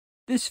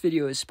This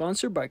video is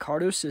sponsored by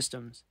Cardo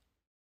Systems.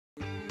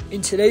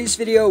 In today's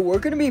video, we're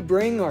going to be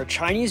bringing our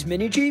Chinese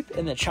mini Jeep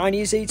and the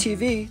Chinese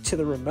ATV to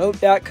the remote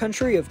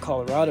backcountry of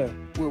Colorado,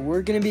 where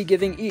we're going to be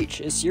giving each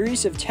a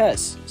series of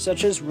tests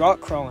such as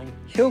rock crawling,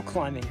 hill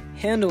climbing,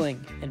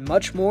 handling, and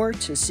much more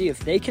to see if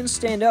they can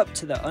stand up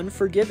to the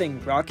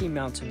unforgiving Rocky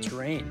Mountain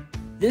terrain.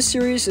 This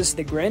series is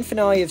the grand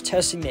finale of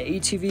testing the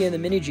ATV and the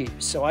mini Jeep,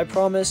 so I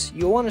promise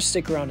you'll want to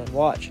stick around and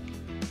watch.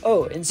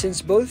 Oh, and since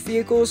both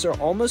vehicles are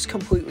almost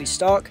completely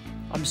stock,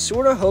 I'm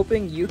sorta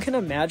hoping you can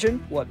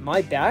imagine what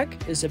my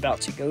back is about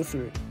to go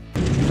through.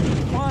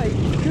 My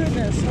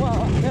goodness,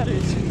 wow, that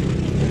is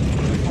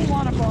a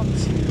lot of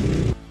bumps.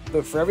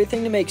 But for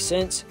everything to make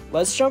sense,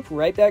 let's jump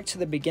right back to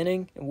the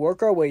beginning and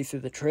work our way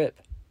through the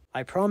trip.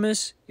 I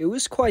promise, it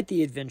was quite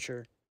the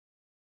adventure.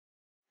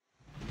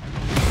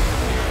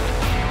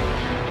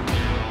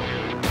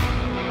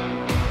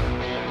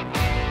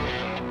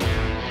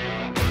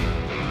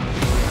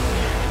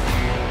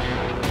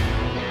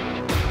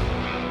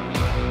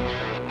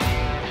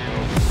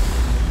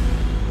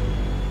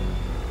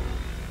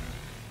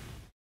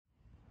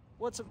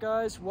 What's up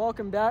guys,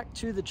 welcome back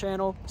to the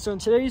channel. So in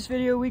today's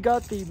video we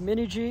got the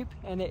mini Jeep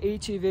and the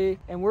ATV,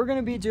 and we're going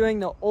to be doing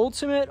the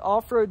ultimate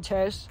off-road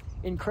test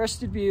in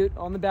Crested Butte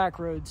on the back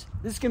roads.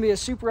 This is going to be a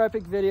super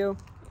epic video,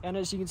 and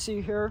as you can see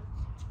here,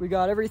 we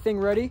got everything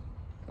ready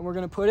and we're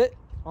going to put it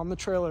on the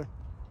trailer.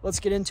 Let's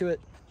get into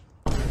it.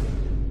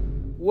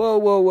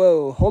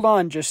 Whoa, hold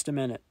on just a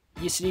minute.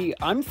 You see,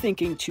 I'm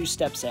thinking 2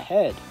 steps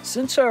ahead.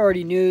 Since I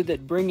already knew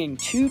that bringing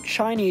 2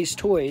 Chinese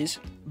toys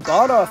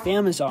bought off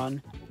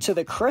Amazon to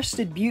the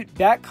Crested Butte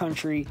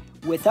backcountry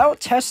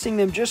without testing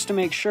them just to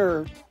make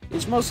sure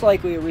is most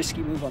likely a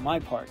risky move on my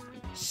part.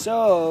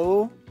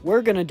 So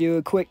we're gonna do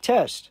a quick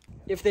test.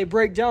 If they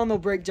break down, they'll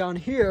break down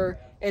here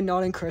and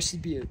not in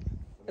Crested Butte.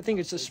 I think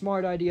it's a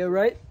smart idea,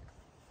 right?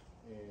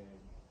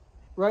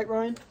 Right,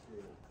 Ryan?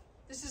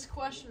 This is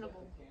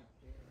questionable.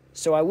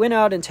 So I went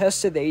out and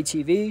tested the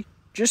ATV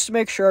just to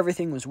make sure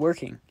everything was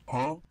working.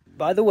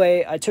 By the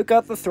way, I took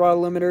out the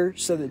throttle limiter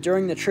so that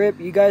during the trip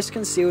you guys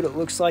can see what it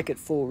looks like at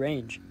full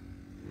range.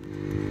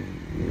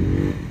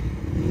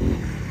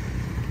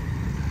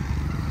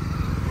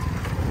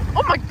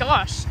 Oh my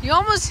gosh, you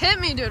almost hit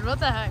me, dude. What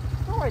the heck?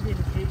 No, I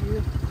didn't hit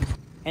you.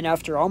 And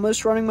after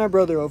almost running my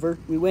brother over,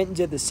 we went and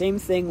did the same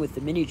thing with the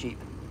mini Jeep.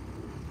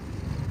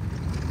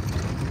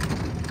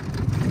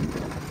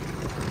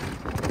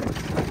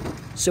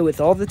 So with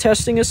all the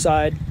testing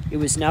aside, it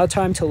was now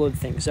time to load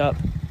things up.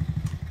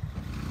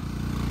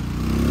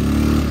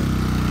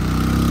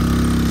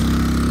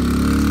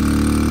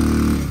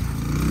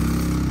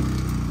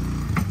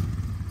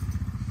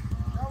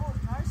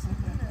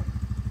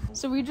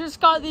 So we just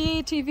got the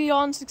ATV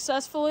on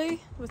successfully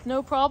with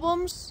no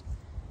problems.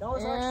 That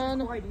was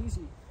actually quite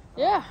easy.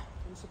 Yeah.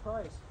 I'm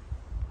surprised.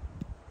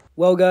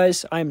 Well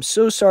guys, I am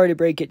so sorry to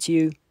break it to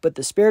you, but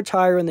the spare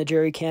tire and the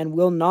jerry can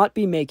will not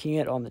be making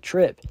it on the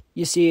trip.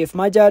 You see, if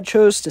my dad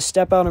chose to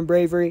step out in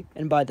bravery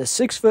and buy the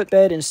 6-foot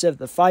bed instead of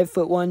the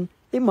 5-foot one,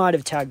 they might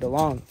have tagged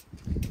along.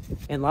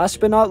 And last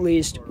but not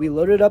least, we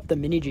loaded up the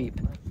mini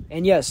Jeep.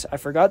 And yes, I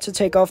forgot to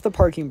take off the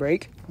parking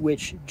brake,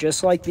 which,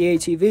 just like the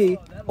ATV,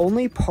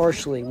 only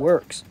partially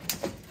works.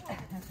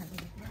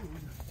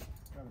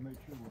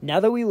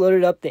 Now that we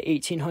loaded up the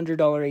 $1,800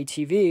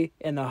 ATV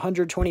and the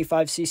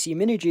 125cc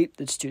mini Jeep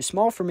that's too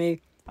small for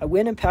me, I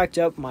went and packed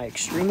up my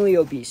extremely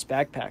obese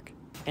backpack.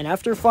 And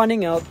after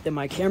finding out that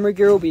my camera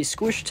gear will be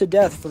squished to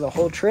death for the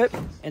whole trip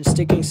and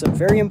sticking some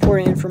very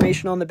important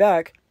information on the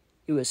back,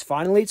 it was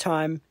finally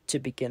time to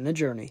begin the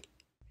journey.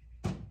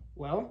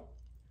 Well,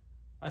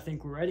 I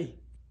think we're ready.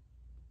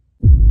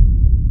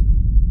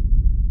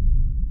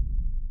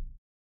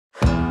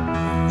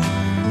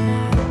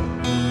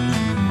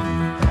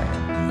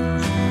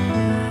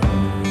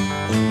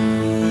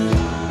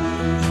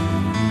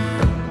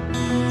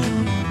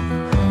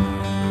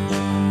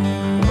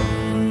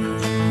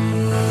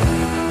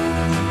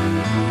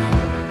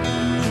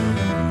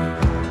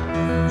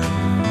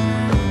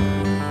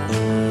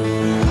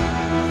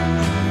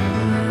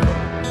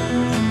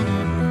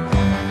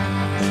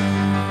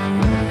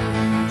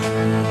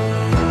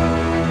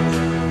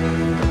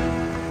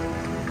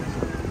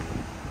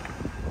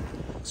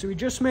 So we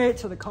just made it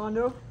to the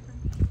condo,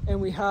 and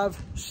we have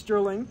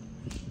Sterling,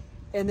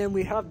 and then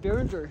we have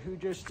Behringer, who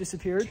just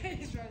disappeared.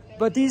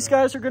 But these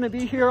guys are going to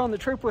be here on the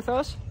trip with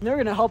us, and they're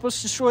going to help us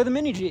destroy the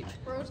mini Jeep.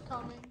 Bro's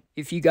coming.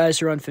 If you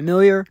guys are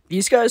unfamiliar,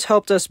 these guys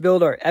helped us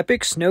build our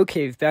epic snow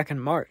cave back in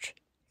March.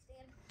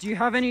 Do you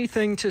have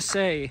anything to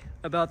say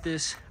about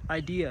this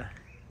idea?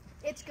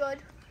 It's good.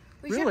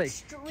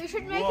 We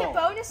should make a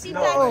bonus seat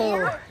back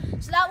here,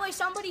 so that way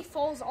somebody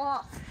falls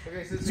off.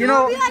 Okay, so You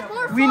know,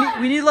 like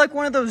we need like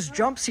one of those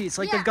jump seats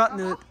like they've got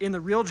in the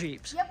real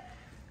Jeeps. Yep.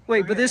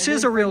 Wait, but this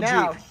is a real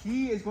now, Jeep.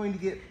 He is going to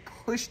get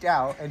pushed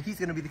out, and he's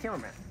going to be the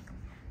cameraman.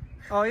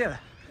 Oh yeah.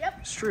 Yep.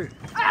 It's true.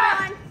 Come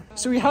on.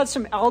 So we had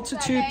some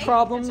altitude Okay.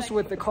 problems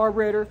with the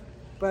carburetor,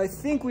 but I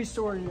think we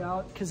sorted it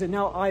out because it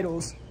now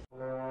idles.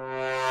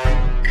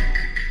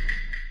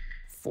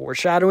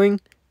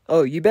 Foreshadowing?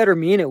 Oh, you better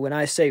mean it when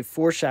I say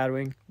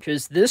foreshadowing,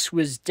 because this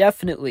was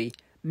definitely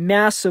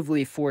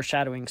massively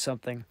foreshadowing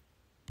something.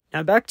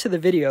 Now back to the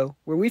video,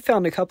 where we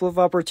found a couple of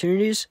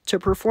opportunities to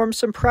perform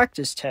some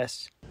practice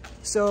tests.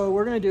 So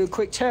we're going to do a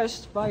quick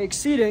test by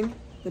exceeding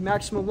the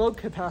maximum load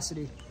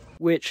capacity,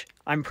 which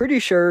I'm pretty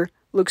sure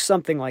looks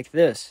something like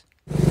this.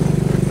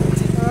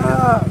 This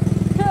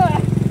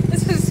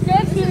is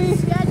sketchy. This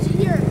is sketchy.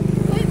 Here,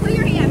 put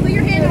your hand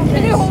on this.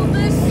 Can you hold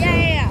this?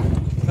 Yeah.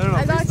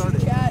 I got you,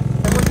 Chad.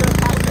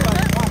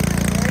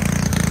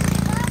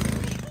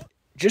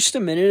 Just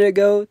a minute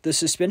ago, the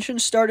suspension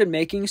started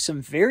making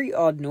some very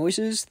odd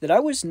noises that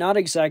I was not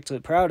exactly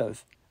proud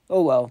of.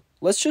 Oh well,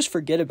 let's just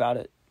forget about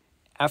it.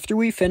 After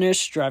we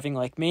finished driving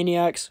like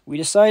maniacs, we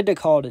decided to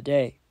call it a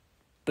day.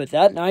 But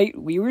that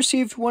night, we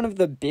received one of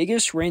the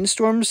biggest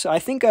rainstorms I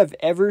think I've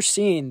ever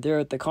seen there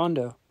at the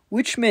condo,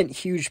 which meant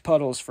huge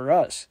puddles for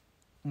us.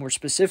 More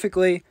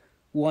specifically,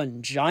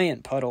 one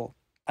giant puddle.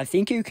 I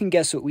think you can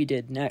guess what we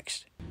did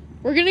next.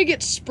 We're gonna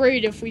get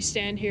sprayed if we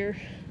stand here.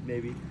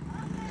 Maybe.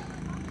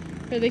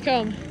 Here they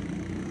come.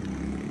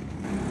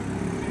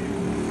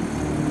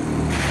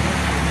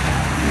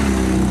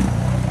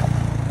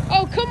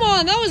 Oh, come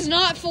on, that was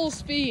not full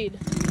speed.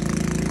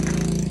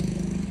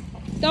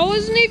 That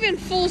wasn't even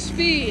full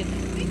speed.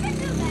 We can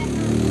do that.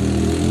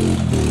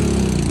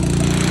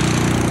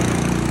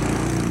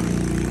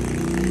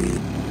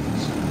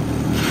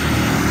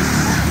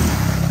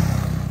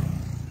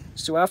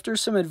 So after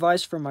some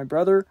advice from my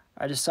brother,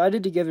 I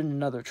decided to give it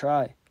another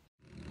try.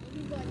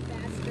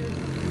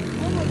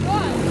 Oh my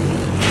god.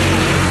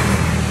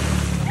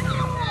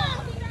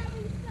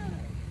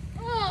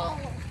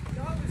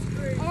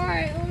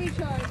 Alright, let me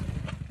try.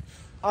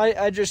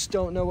 I just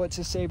don't know what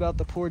to say about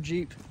the poor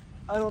Jeep.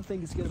 I don't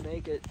think it's gonna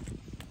make it.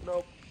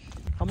 Nope.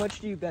 How much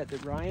do you bet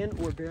that Ryan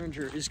or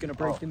Behringer is gonna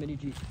break the mini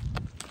Jeep?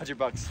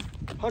 $100.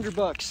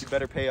 $100. You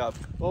better pay up.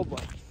 Oh boy.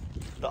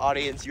 The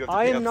audience, you have to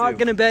I pay am up not too.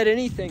 gonna bet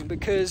anything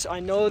because I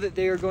know that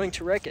they are going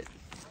to wreck it.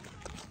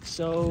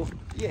 So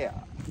Yeah.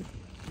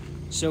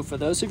 So for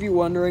those of you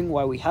wondering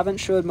why we haven't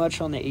showed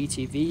much on the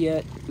ATV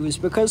yet, it was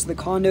because the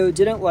condo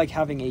didn't like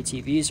having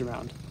ATVs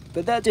around.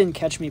 But that didn't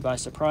catch me by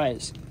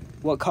surprise.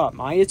 What caught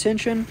my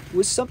attention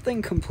was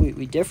something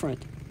completely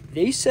different.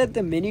 They said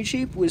the mini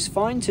Jeep was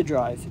fine to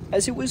drive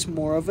as it was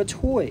more of a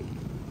toy.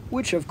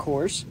 Which of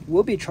course,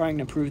 we'll be trying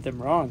to prove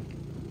them wrong.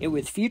 And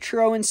with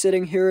future Owen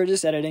sitting here at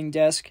his editing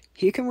desk,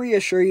 he can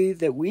reassure you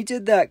that we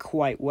did that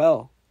quite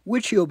well,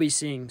 which you'll be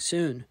seeing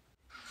soon.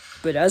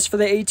 But as for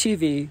the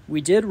ATV,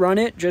 we did run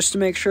it just to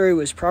make sure it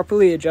was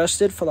properly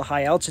adjusted for the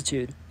high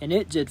altitude, and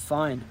it did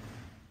fine.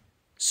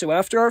 So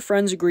after our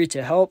friends agreed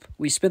to help,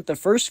 we spent the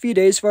first few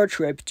days of our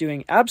trip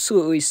doing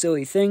absolutely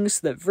silly things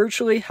that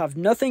virtually have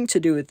nothing to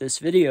do with this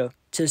video.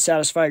 To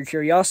satisfy your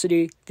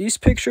curiosity, these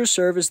pictures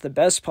serve as the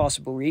best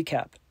possible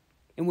recap.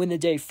 And when the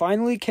day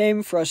finally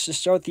came for us to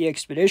start the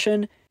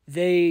expedition,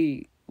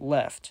 they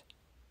left.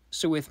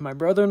 So with my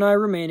brother and I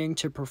remaining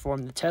to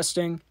perform the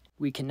testing,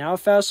 we can now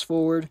fast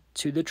forward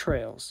to the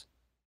trails.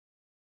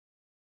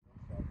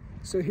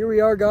 So here we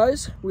are,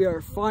 guys. We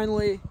are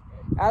finally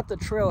at the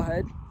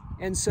trailhead.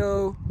 And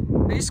so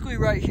basically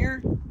right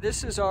here,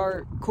 this is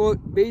our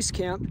quote base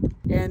camp.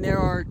 And there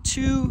are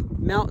two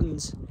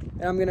mountains.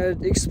 And I'm gonna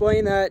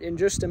explain that in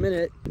just a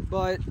minute.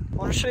 But I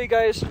wanna show you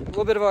guys a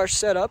little bit of our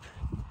setup.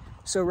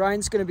 So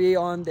Ryan's gonna be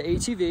on the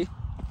ATV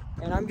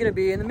and I'm gonna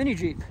be in the mini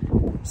Jeep.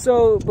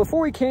 So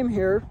before we came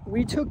here,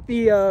 we took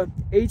the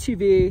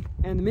ATV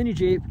and the mini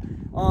Jeep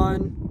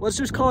on, let's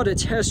just call it a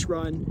test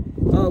run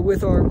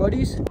with our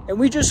buddies. And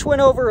we just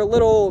went over a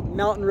little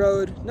mountain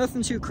road,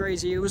 nothing too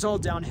crazy, it was all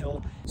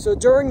downhill. So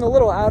during the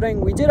little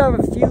outing, we did have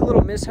a few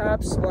little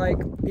mishaps, like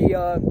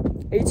the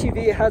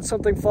ATV had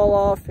something fall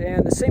off,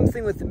 and the same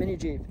thing with the mini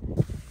Jeep.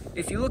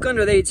 If you look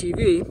under the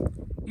ATV,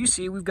 you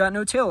see we've got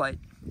no taillight.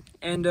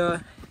 And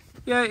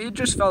yeah, it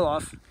just fell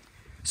off.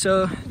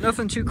 So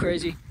nothing too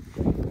crazy.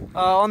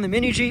 On the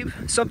mini Jeep,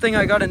 something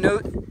I gotta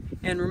note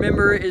and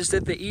remember is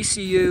that the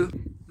ECU,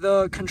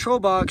 the control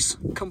box,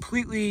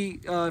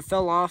 completely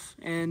fell off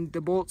and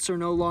the bolts are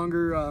no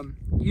longer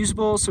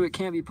usable, so it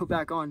can't be put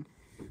back on.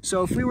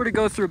 So if we were to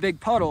go through a big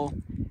puddle,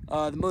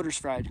 the motor's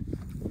fried.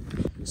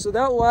 So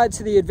that will add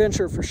to the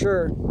adventure for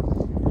sure.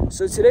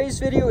 So today's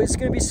video is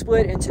going to be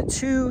split into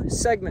two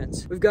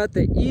segments. We've got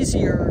the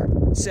easier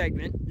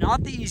segment,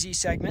 not the easy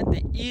segment,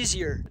 the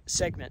easier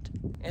segment.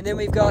 And then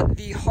we've got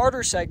the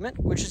harder segment,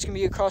 which is going to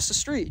be across the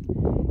street.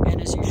 And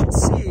as you should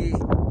see,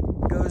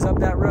 goes up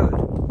that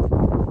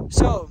road.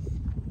 So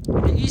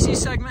the easy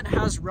segment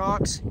has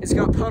rocks, it's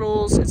got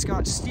puddles, it's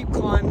got steep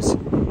climbs,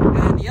 and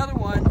then the other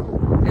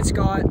one, it's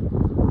got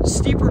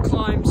steeper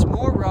climbs,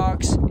 more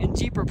rocks, and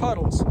deeper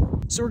puddles.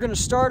 So we're going to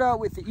start out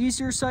with the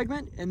easier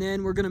segment, and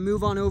then we're going to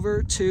move on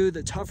over to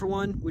the tougher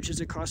one, which is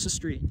across the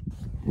street.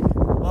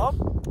 Well,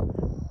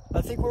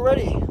 I think we're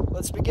ready.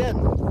 Let's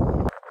begin.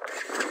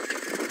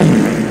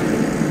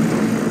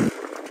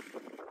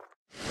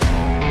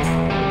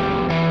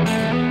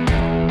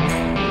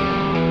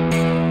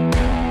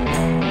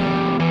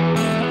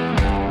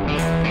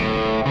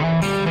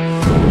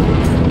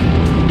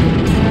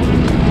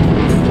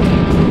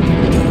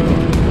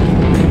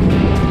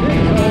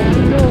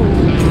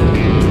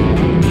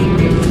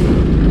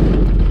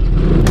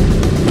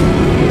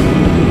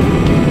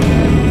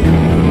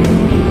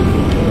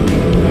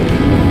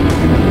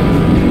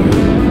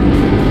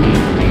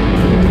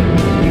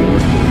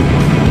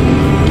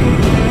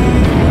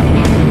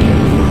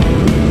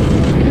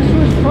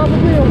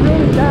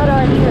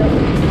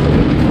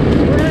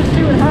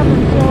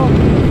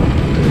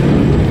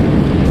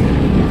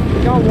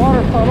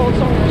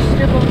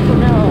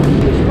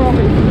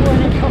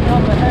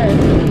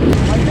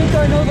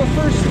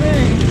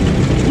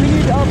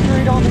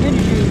 on the mini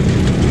Jeep.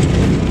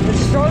 It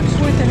starts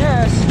with an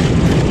S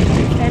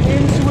and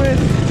ends with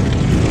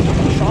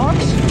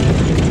shocks.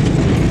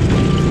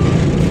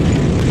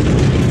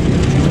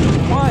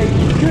 My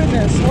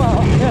goodness,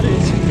 wow, that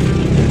is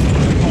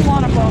a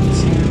lot of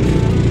bumps.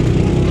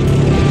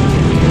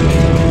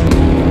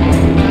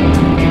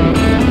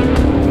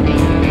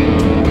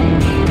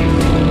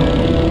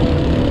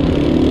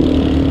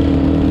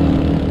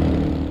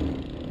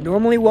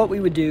 Normally what we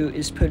would do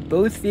is put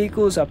both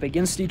vehicles up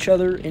against each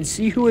other and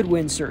see who would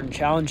win certain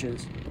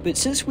challenges. But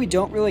since we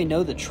don't really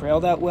know the trail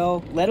that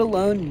well, let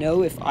alone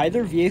know if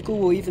either vehicle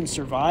will even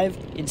survive,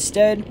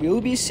 instead we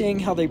will be seeing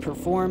how they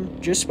perform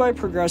just by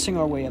progressing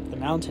our way up the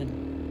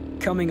mountain.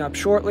 Coming up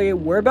shortly,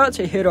 we're about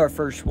to hit our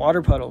first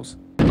water puddles.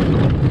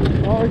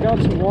 Oh, we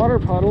got some water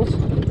puddles,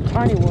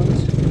 tiny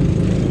ones.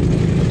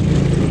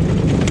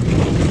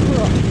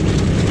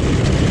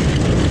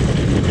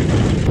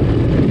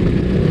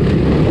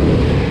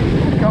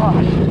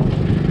 Gosh.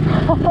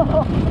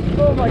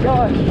 Oh my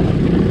gosh.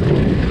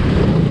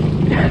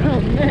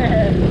 Oh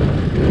man.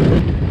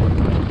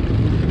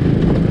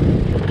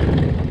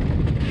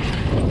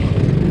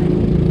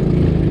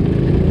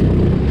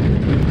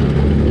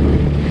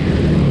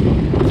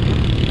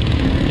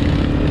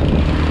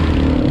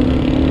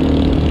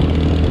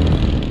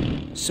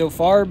 So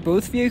far,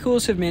 both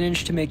vehicles have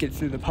managed to make it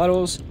through the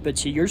puddles, but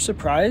to your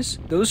surprise,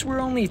 those were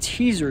only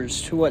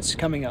teasers to what's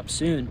coming up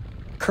soon.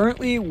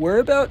 Currently, we're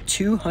about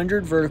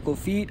 200 vertical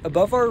feet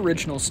above our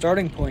original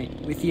starting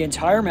point, with the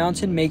entire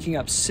mountain making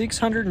up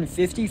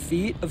 650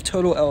 feet of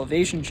total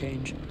elevation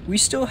change. We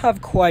still have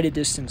quite a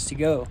distance to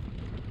go.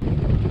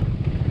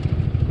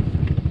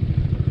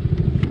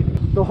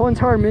 The whole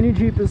entire mini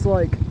Jeep is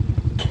like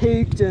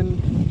caked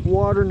in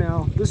water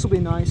now. This will be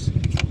nice.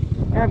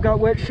 And I've got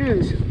wet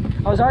shoes.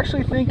 I was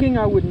actually thinking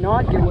I would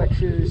not get wet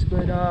shoes,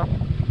 but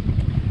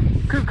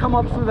could have come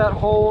up through that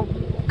hole,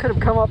 could have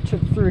come up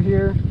through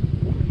here.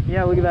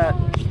 Yeah, look at that.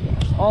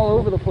 All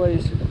over the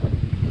place.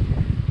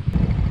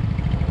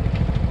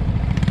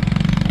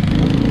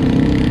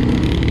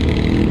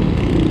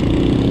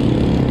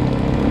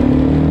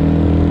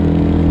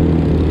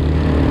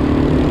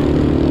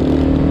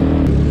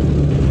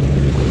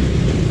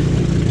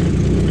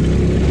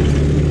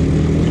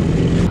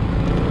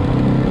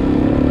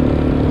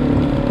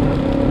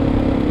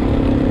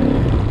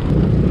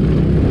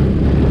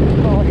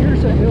 Oh,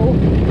 here's a hill.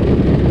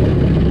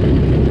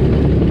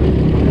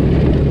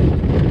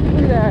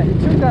 It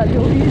took that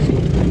hill easy.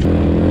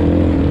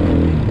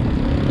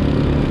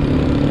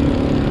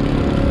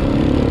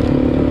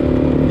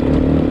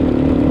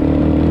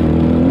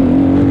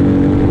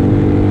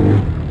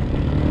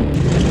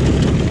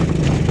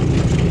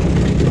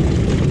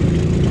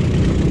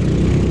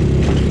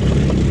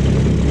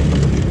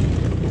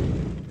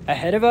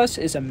 Ahead of us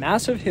is a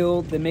massive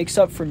hill that makes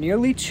up for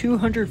nearly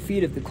 200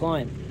 feet of the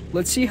climb.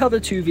 Let's see how the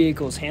two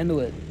vehicles handle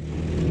it.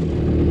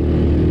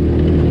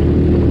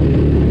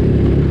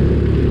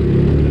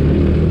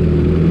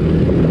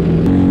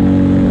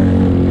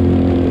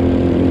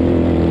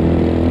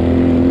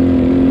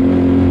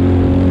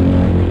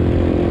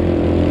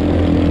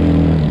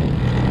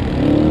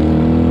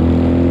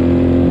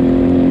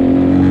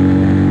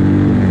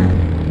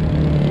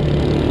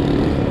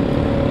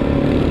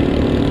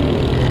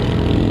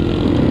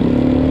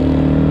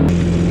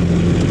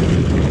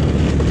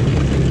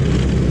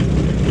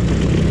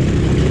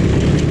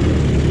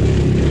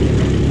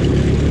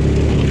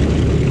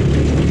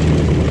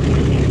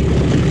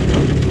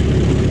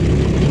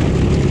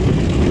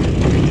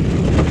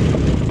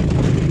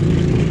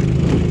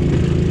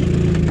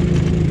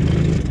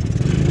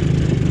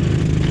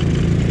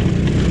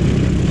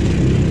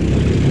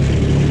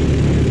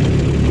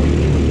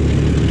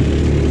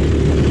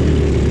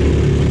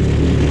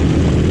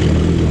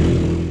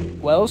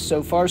 Well,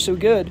 so far so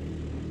good.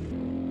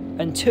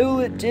 Until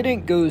it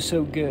didn't go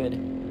so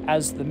good,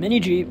 as the mini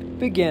Jeep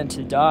began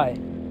to die.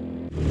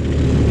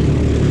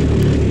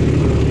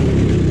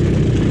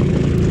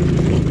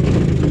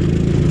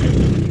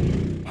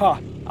 Ha,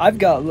 I've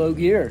got low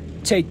gear.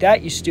 Take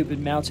that, you stupid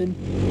mountain.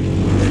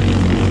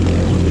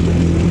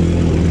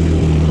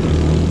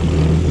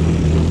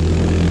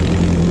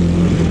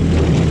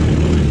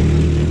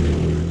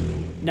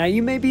 Now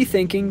you may be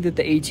thinking that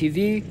the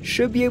ATV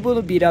should be able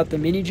to beat out the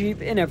mini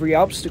Jeep in every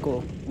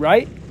obstacle,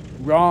 right?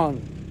 Wrong.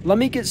 Let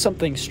me get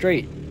something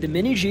straight. The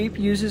mini Jeep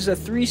uses a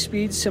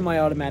 3-speed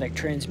semi-automatic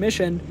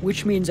transmission,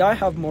 which means I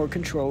have more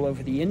control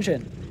over the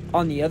engine.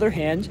 On the other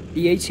hand,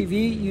 the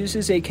ATV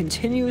uses a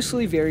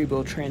continuously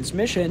variable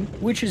transmission,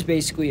 which is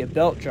basically a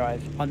belt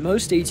drive. On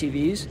most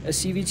ATVs, a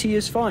CVT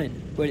is fine,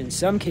 but in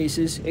some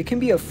cases, it can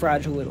be a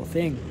fragile little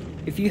thing.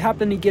 If you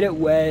happen to get it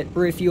wet,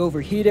 or if you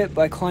overheat it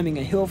by climbing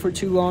a hill for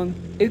too long,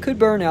 it could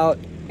burn out,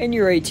 and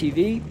your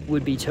ATV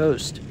would be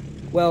toast.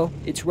 Well,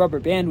 its rubber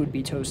band would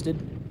be toasted.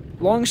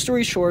 Long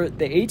story short,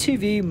 the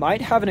ATV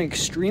might have an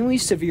extremely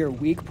severe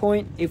weak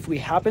point if we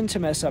happen to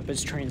mess up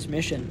its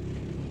transmission.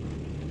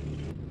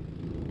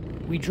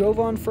 We drove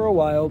on for a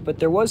while, but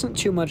there wasn't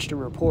too much to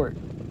report.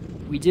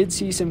 We did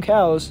see some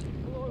cows.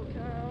 Hello,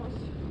 cows.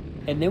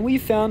 And then we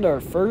found our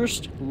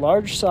first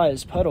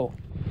large-sized puddle.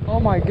 Oh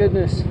my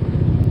goodness.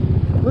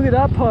 Look at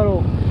that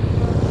puddle.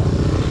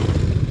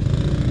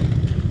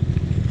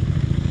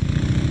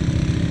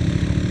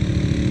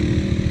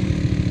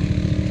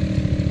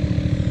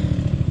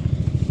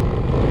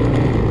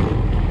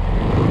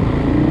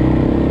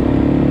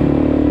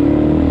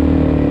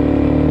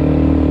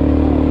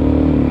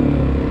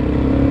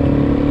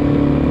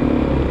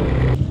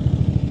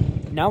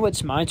 Now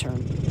it's my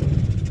turn.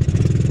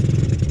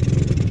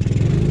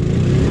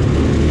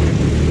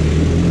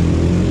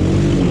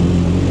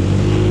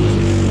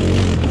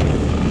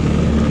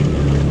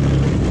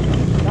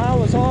 That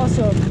was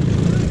awesome.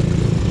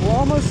 We're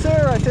almost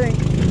there, I think.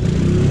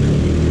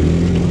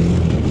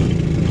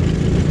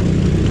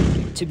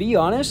 To be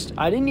honest,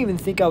 I didn't even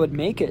think I would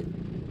make it.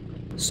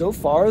 So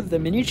far, the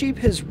Mini Jeep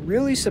has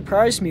really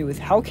surprised me with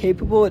how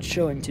capable it's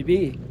showing to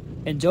be.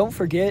 And don't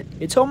forget,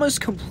 it's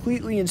almost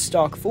completely in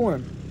stock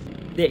form.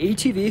 The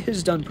ATV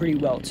has done pretty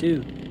well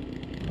too.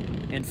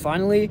 And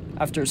finally,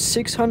 after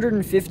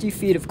 650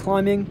 feet of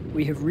climbing,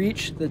 we have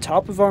reached the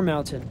top of our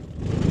mountain.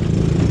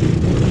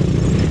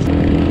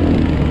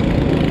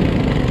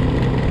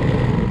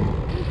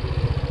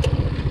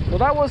 Well,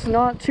 that was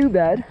not too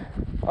bad.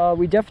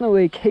 We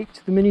definitely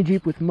caked the Mini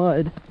Jeep with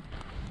mud,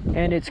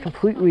 and it's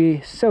completely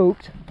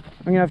soaked.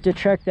 I'm gonna have to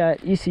check that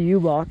ECU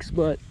box,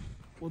 but...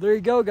 Well, there you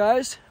go,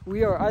 guys.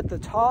 We are at the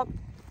top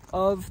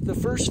of the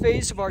first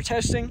phase of our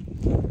testing.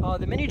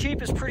 The Mini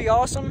Jeep is pretty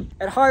awesome.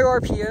 At higher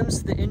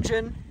RPMs, the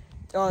engine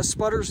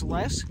sputters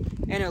less,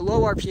 and at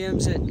low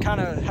RPMs, it kind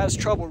of has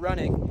trouble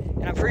running.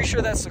 And I'm pretty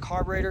sure that's the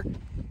carburetor.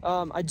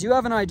 I do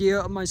have an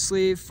idea up my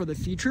sleeve for the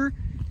future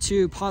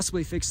to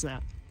possibly fix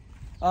that.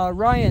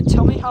 Ryan,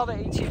 tell me how the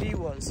ATV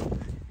was.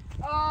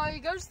 It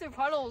goes through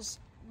puddles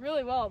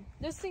really well.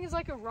 This thing is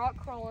like a rock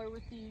crawler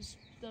with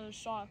those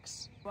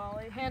shocks.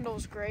 Well, it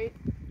handles great.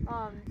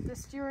 The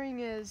steering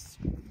is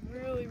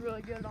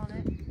really good on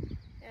it,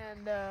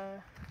 and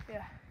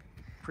yeah,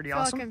 Pretty I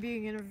feel awesome. like I'm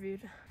being interviewed.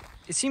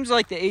 It seems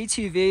like the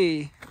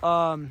ATV,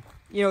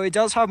 you know, it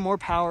does have more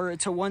power.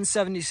 It's a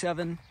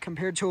 177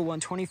 compared to a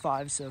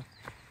 125, so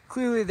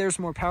clearly there's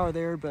more power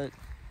there, but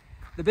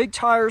the big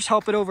tires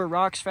help it over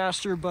rocks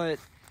faster, but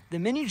the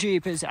Mini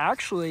Jeep is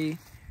actually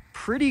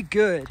pretty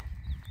good.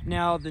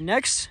 Now, the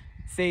next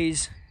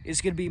phase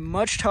is going to be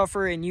much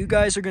tougher, and you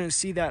guys are going to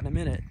see that in a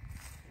minute.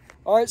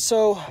 All right,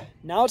 so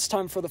now it's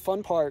time for the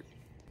fun part.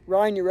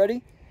 Ryan, you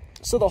ready?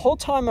 So the whole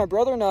time my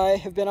brother and I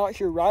have been out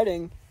here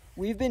riding,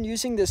 we've been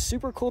using this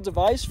super cool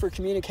device for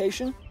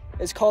communication.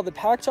 It's called the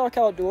Packtalk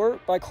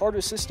Outdoor by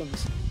Cardo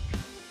Systems.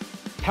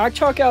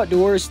 Packtalk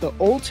Outdoor is the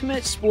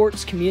ultimate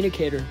sports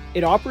communicator.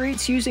 It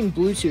operates using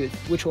Bluetooth,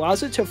 which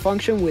allows it to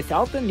function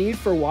without the need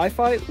for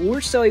Wi-Fi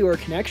or cellular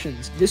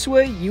connections. This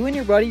way, you and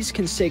your buddies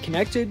can stay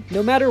connected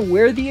no matter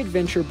where the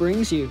adventure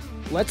brings you.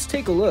 Let's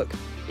take a look.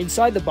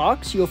 Inside the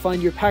box, you'll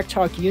find your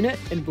Packtalk unit,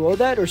 and below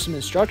that are some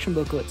instruction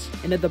booklets.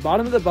 And at the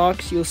bottom of the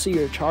box, you'll see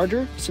your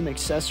charger, some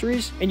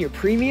accessories, and your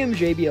premium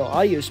JBL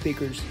audio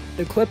speakers.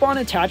 The clip-on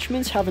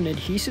attachments have an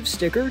adhesive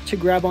sticker to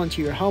grab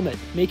onto your helmet,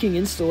 making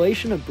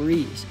installation a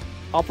breeze.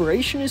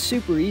 Operation is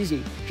super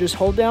easy. Just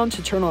hold down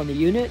to turn on the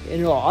unit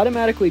and it'll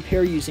automatically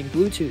pair using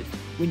Bluetooth.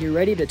 When you're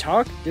ready to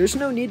talk, there's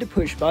no need to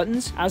push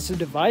buttons as the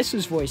device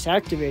is voice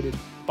activated.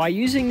 By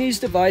using these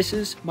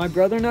devices, my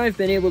brother and I have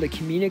been able to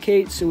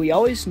communicate so we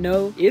always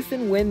know if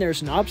and when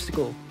there's an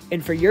obstacle.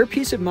 And for your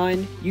peace of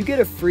mind, you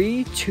get a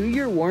free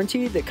 2-year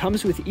warranty that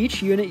comes with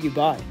each unit you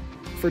buy.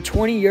 For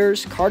 20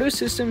 years, Cardo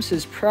Systems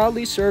has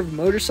proudly served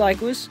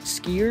motorcyclists,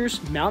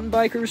 skiers, mountain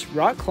bikers,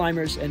 rock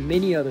climbers, and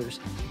many others.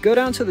 Go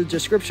down to the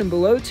description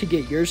below to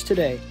get yours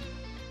today.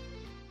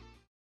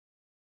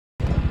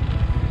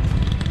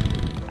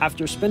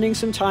 After spending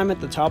some time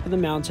at the top of the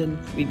mountain,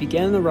 we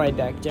began the ride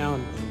back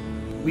down.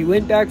 We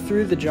went back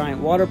through the giant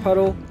water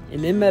puddle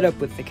and then met up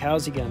with the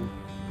cows again.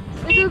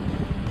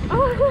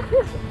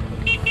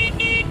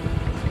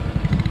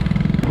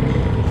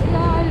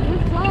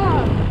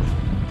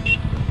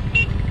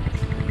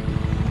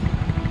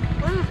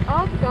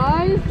 Up,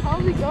 guys,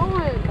 how's it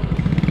going?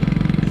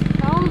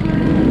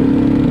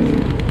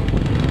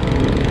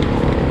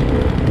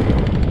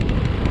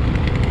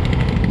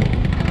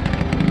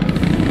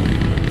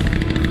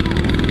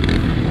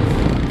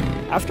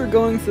 After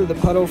going through the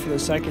puddle for the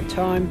second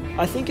time,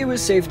 I think it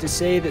was safe to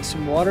say that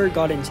some water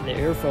got into the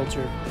air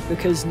filter,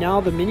 because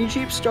now the Mini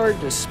Jeep started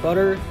to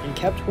sputter and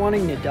kept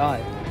wanting to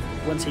die.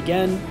 Once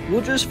again,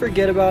 we'll just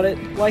forget about it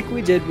like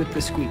we did with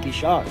the squeaky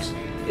shocks.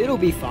 It'll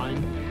be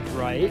fine,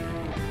 right?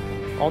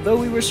 Although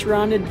we were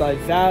surrounded by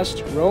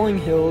vast, rolling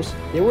hills,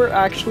 there were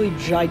actually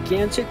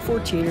gigantic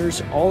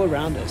 14ers all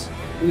around us.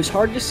 It was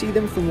hard to see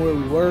them from where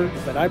we were,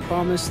 but I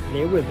promise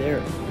they were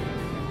there.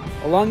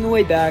 Along the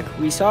way back,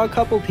 we saw a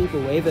couple people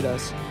wave at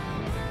us.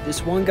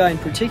 This one guy in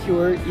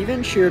particular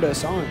even cheered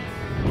us on.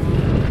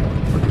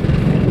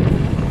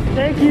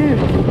 Thank you.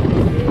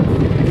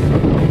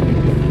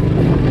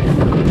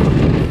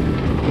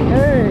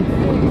 Hey.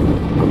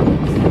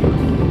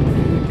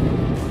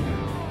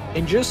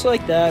 And just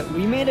like that,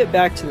 we made it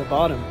back to the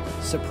bottom,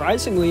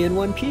 surprisingly in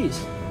one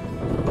piece.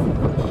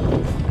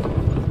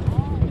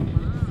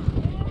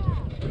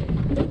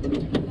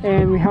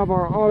 And we have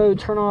our auto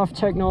turn off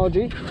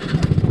technology.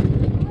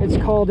 It's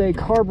called a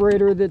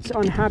carburetor that's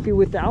unhappy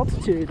with the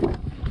altitude.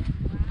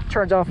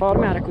 Turns off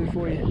automatically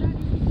for you.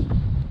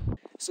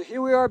 So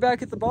here we are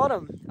back at the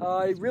bottom.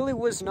 It really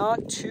was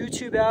not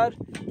too bad.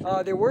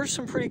 There were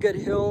some pretty good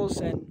hills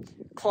and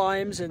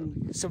climbs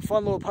and some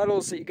fun little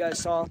puddles that you guys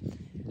saw.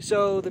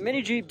 So the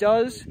Mini Jeep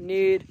does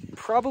need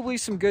probably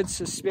some good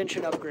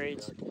suspension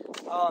upgrades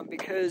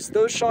because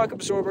those shock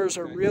absorbers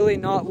are really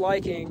not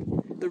liking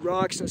the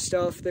rocks and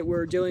stuff that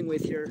we're dealing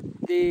with here.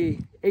 The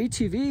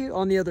ATV,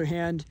 on the other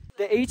hand,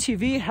 the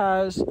ATV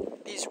has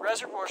these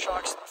reservoir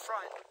shocks in the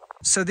front.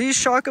 So these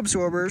shock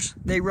absorbers,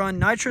 they run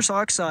nitrous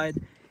oxide,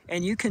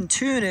 and you can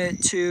tune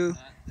it to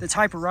the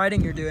type of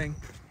riding you're doing,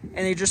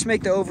 and they just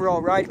make the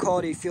overall ride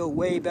quality feel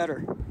way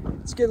better.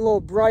 It's getting a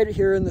little bright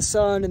here in the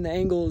sun and the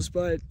angles,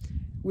 but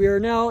we are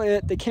now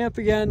at the camp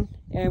again,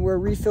 and we're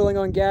refilling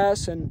on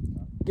gas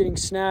and getting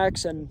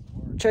snacks and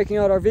checking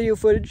out our video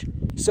footage.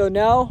 So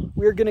now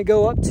we're gonna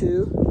go up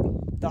to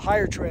the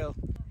higher trail.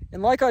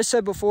 And like I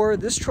said before,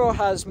 this trail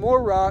has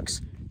more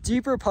rocks,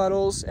 deeper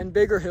puddles, and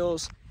bigger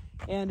hills,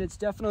 and it's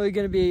definitely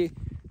gonna be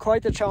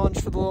quite the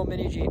challenge for the little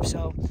Mini Jeep.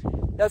 So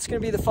that's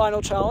gonna be the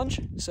final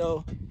challenge,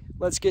 so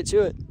let's get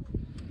to it.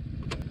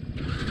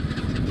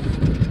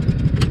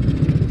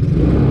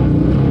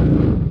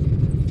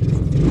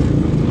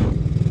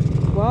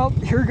 Well,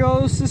 here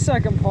goes the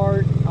second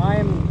part.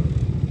 I'm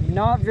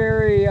not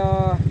very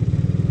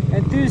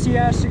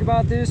enthusiastic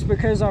about this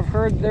because I've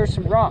heard there's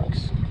some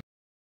rocks.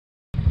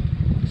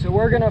 So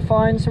we're gonna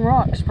find some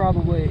rocks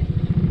probably.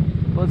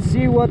 Let's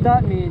see what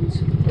that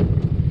means.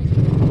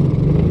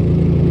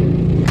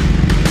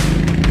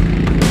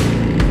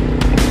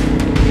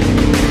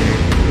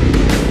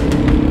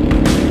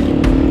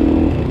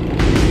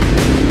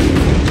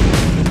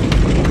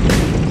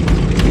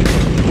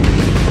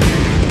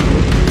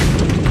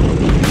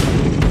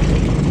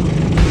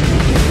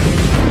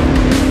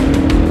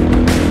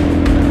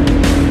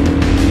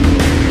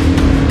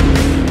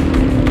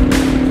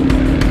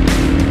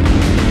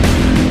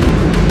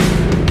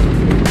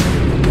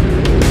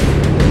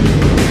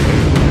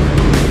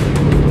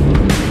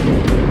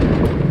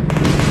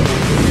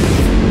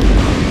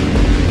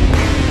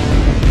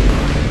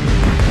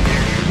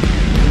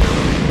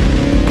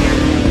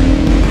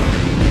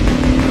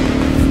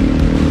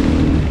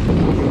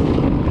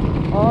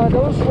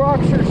 Those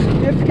rocks are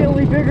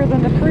significantly bigger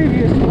than the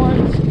previous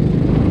ones.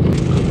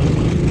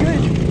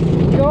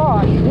 Good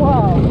gosh,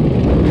 wow.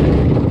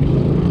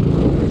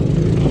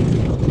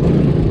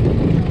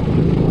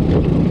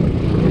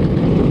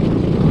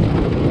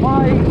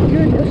 My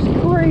goodness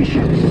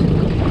gracious.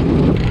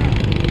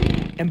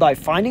 And by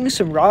finding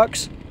some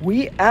rocks,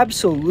 we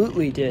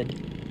absolutely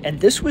did. And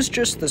this was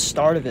just the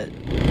start of it.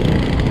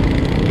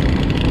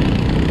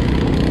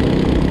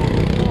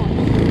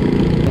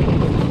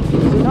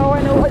 Now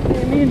I know what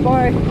they mean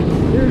by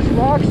there's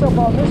rocks up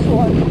on this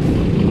one.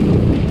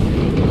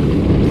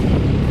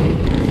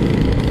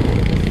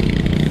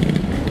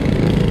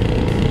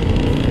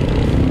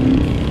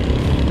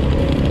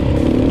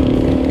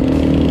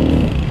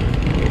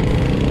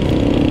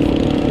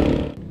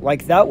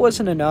 Like that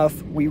wasn't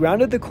enough, we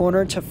rounded the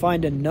corner to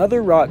find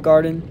another rock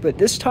garden, but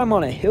this time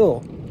on a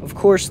hill. Of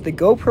course, the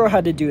GoPro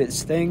had to do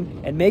its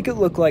thing and make it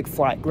look like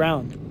flat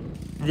ground.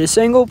 This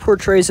angle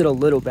portrays it a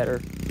little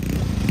better.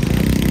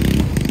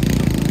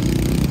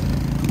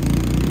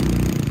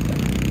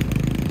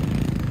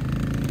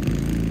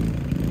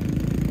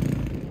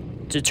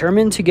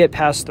 Determined to get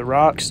past the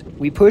rocks,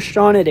 we pushed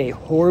on at a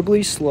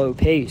horribly slow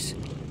pace,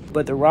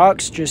 but the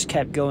rocks just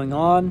kept going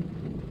on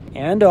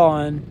and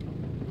on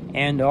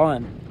and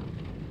on.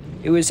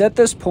 It was at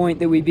this point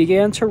that we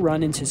began to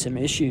run into some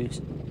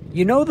issues.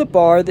 You know the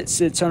bar that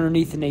sits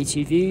underneath an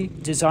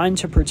ATV, designed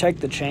to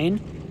protect the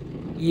chain?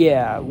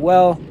 Yeah,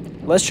 well,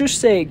 let's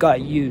just say it got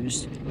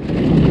used.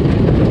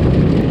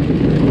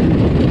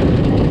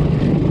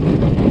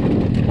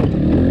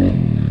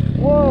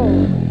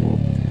 Whoa,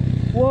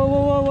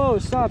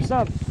 stop.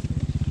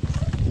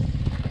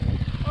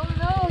 Oh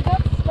no,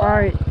 that's stuck.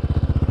 Alright,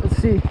 let's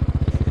see.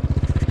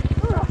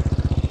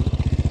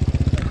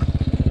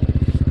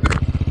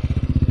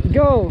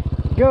 Go.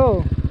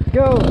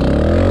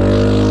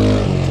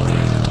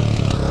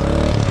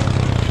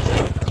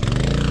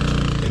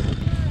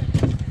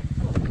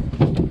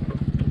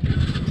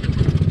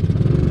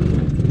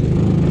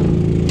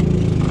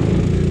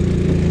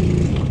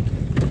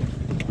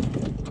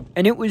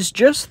 And it was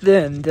just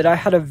then that I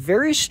had a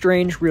very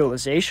strange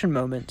realization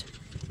moment.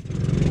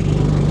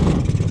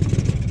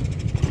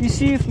 You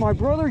see, if my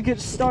brother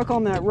gets stuck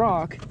on that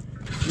rock,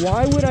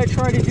 why would I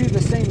try to do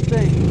the same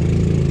thing?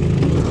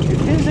 If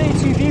his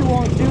ATV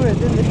won't do it,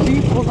 then the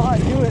Jeep will not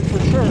do it for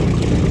sure.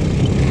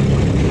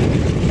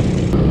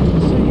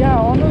 So yeah,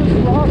 on those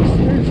rocks,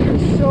 there's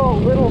just so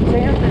little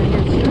damping.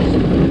 It's just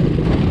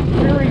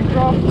very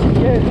rough to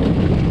get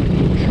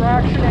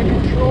traction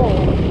and control.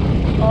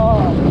 I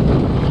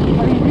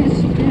mean,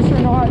 these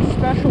are not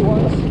special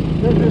ones.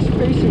 They're just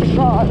basic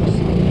shocks.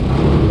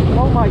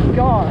 Oh my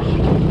gosh.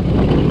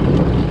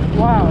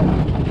 Wow.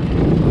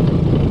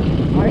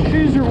 My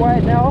shoes are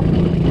wet now.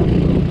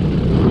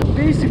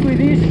 Basically,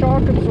 these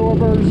shock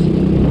absorbers,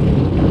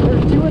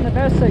 they're doing the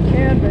best they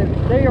can,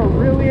 but they are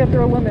really at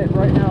their limit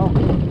right now.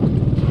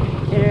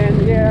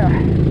 And yeah.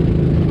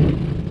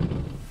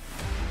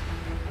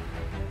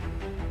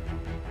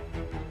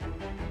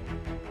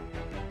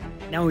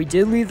 Now we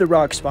did leave the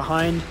rocks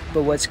behind,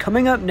 but what's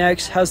coming up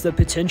next has the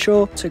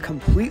potential to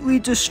completely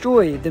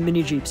destroy the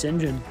Mini Jeep's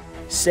engine.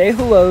 Say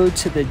hello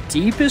to the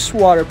deepest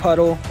water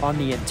puddle on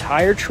the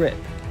entire trip.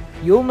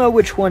 You'll know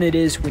which one it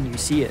is when you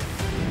see it.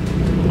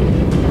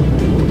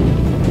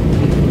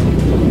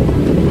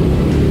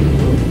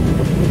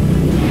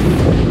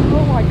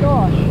 Oh my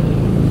gosh.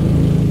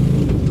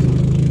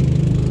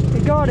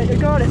 It got it, it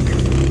got it.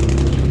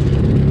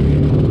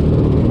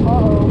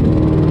 Uh-oh.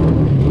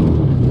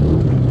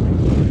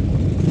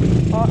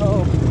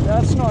 Uh-oh,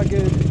 that's not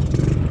good.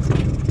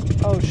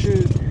 Oh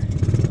shoot.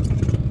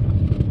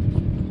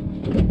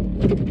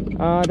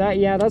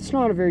 That's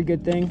not a very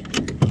good thing.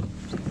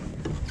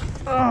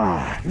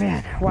 Oh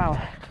man, wow.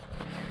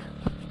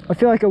 I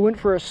feel like I went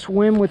for a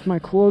swim with my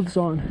clothes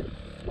on.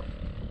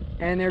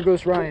 And there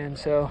goes Ryan,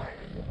 so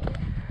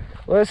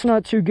well, that's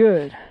not too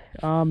good.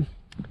 Time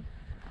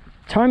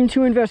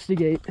to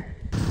investigate.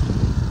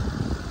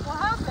 What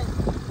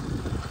happened?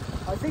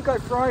 I think I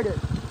fried it.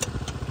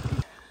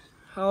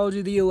 How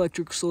do the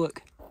electrics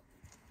look?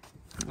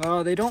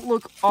 They don't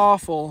look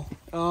awful.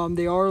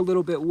 They are a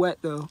little bit wet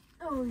though.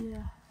 Oh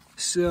yeah.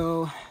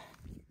 So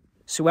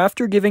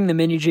after giving the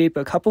Mini Jeep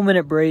a couple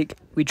minute break,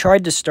 we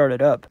tried to start it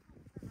up.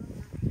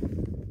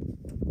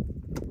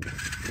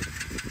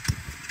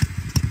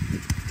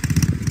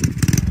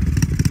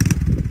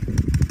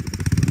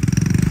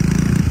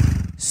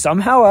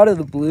 Somehow out of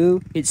the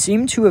blue, it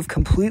seemed to have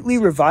completely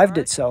revived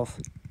itself.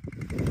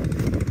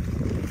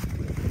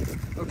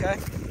 Okay,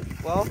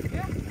 well,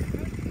 Yeah.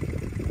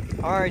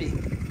 alrighty.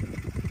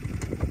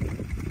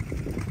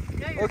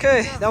 Yeah, you're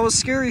Okay, good to go. that was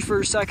scary for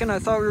a second. I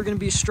thought we were going to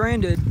be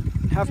stranded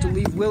and have to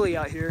leave Willie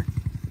out here.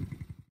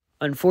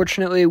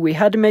 Unfortunately, we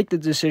had to make the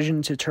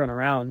decision to turn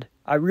around.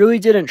 I really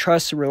didn't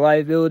trust the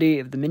reliability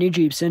of the Mini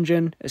Jeep's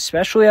engine,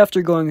 especially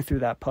after going through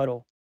that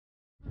puddle.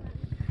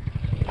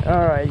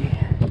 Alrighty.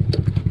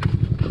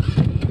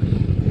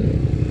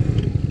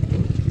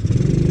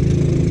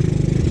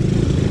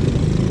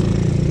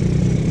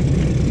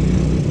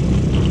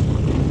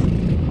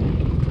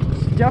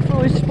 It's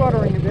definitely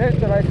sputtering a bit,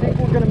 but I think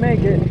we're gonna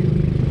make it.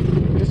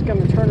 I'm just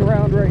gonna turn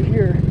around right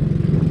here.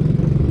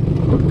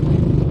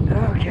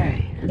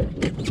 Okay.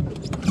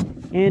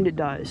 And it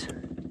dies.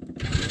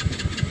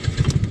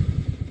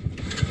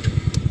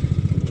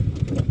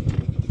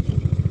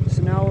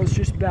 So now let's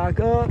just back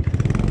up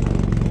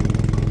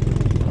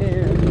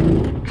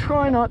and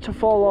try not to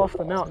fall off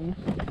the mountain.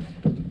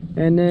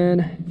 And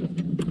then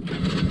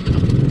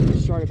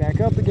start it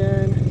back up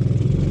again,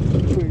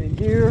 put it in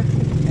gear,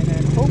 and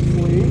then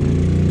hopefully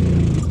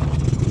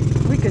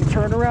we can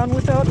turn around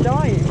without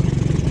dying.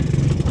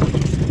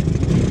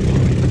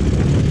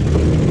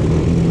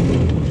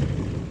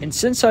 And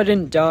since I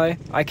didn't die,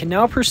 I can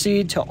now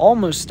proceed to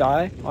almost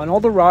die on all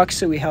the rocks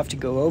that we have to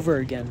go over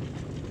again.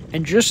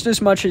 And just as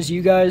much as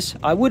you guys,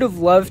 I would have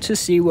loved to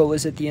see what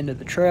was at the end of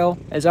the trail,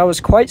 as I was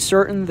quite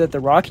certain that the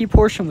rocky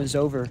portion was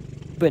over.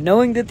 But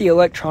knowing that the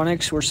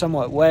electronics were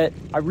somewhat wet,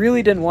 I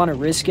really didn't want to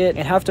risk it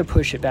and have to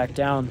push it back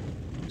down.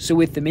 So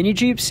with the Mini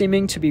Jeep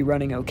seeming to be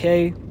running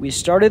okay, we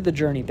started the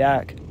journey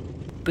back.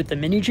 But the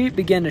Mini Jeep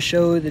began to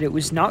show that it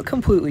was not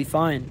completely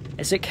fine,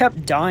 as it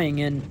kept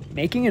dying and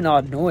making an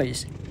odd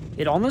noise.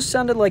 It almost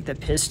sounded like the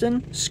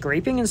piston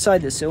scraping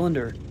inside the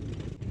cylinder.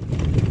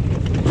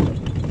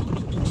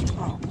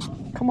 Oh,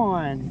 come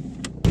on.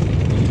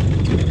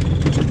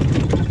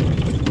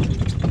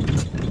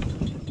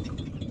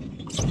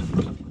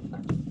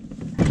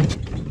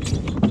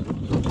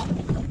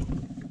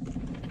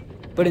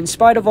 But in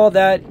spite of all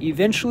that,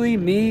 eventually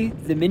me,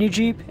 the Mini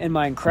Jeep, and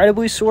my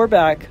incredibly sore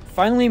back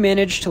finally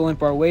managed to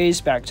limp our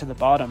ways back to the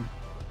bottom.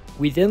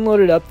 We then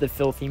loaded up the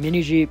filthy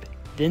Mini Jeep,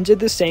 then did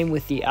the same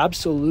with the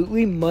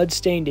absolutely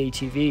mud-stained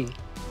ATV.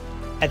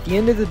 At the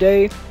end of the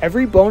day,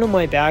 every bone in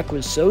my back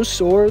was so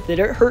sore that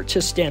it hurt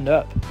to stand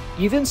up.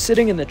 Even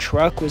sitting in the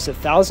truck was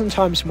 1,000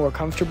 times more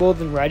comfortable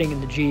than riding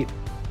in the Jeep.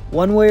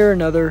 One way or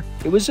another,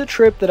 it was a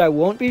trip that I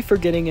won't be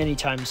forgetting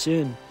anytime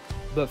soon.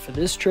 But for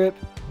this trip,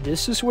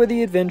 this is where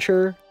the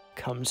adventure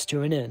comes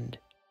to an end.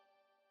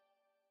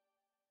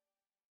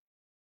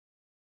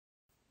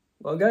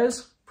 Well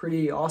guys,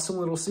 pretty awesome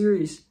little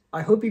series.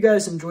 I hope you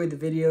guys enjoyed the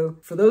video.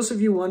 For those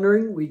of you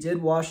wondering, we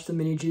did wash the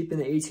Mini Jeep and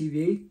the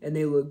ATV, and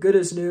they look good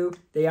as new.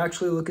 They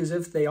actually look as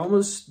if they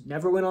almost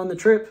never went on the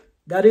trip.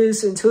 That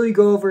is, until you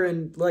go over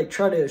and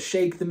try to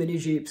shake the Mini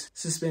Jeep's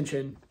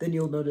suspension, then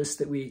you'll notice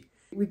that we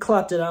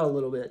clapped it out a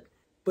little bit.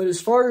 But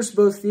as far as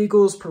both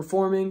vehicles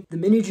performing, the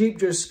Mini Jeep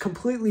just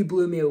completely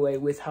blew me away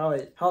with how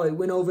it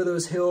went over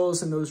those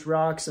hills and those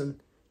rocks and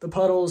the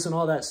puddles and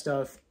all that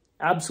stuff.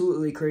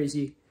 Absolutely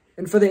crazy.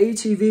 And for the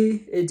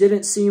ATV, it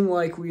didn't seem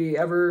like we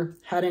ever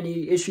had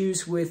any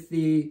issues with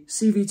the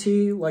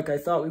CVT like I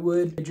thought we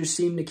would. It just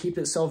seemed to keep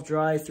itself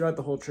dry throughout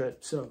the whole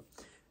trip. So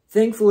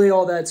thankfully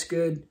all that's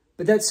good.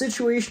 But that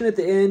situation at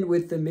the end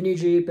with the mini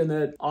Jeep and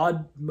the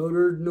odd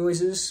motor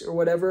noises or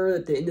whatever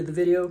at the end of the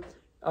video,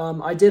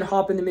 I did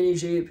hop in the mini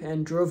Jeep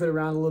and drove it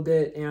around a little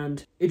bit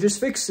and it just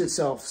fixed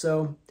itself.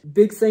 So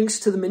big thanks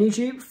to the mini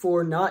Jeep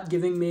for not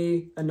giving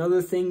me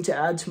another thing to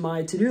add to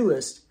my to-do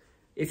list.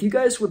 If you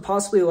guys would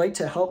possibly like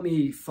to help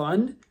me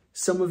fund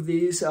some of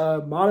these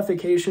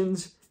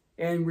modifications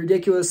and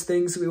ridiculous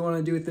things that we want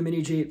to do with the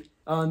mini Jeep,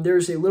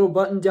 there's a little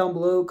button down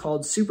below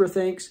called Super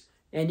Thanks,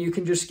 and you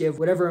can just give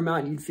whatever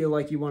amount you'd feel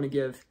like you want to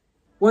give.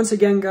 Once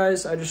again,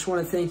 guys, I just want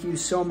to thank you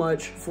so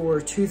much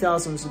for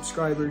 2,000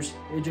 subscribers.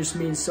 It just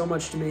means so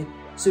much to me.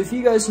 So if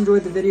you guys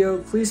enjoyed the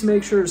video, please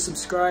make sure to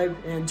subscribe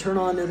and turn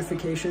on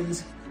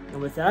notifications.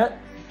 And with that,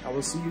 I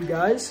will see you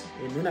guys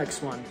in the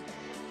next one.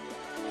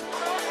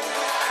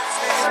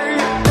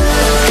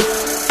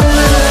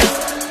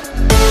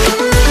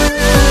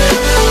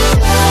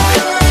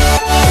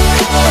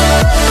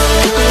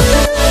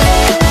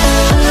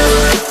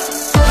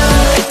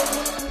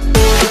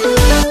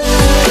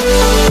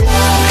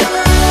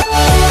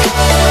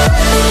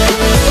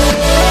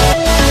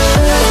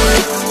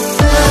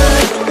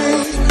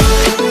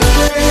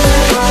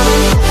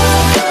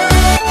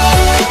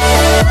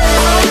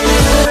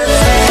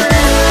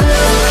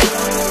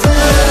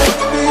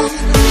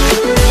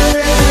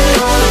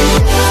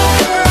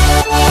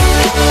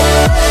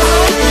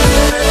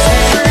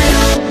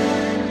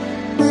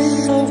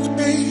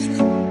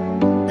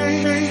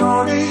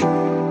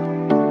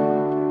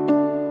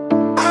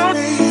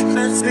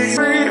 Let's be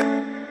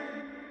free.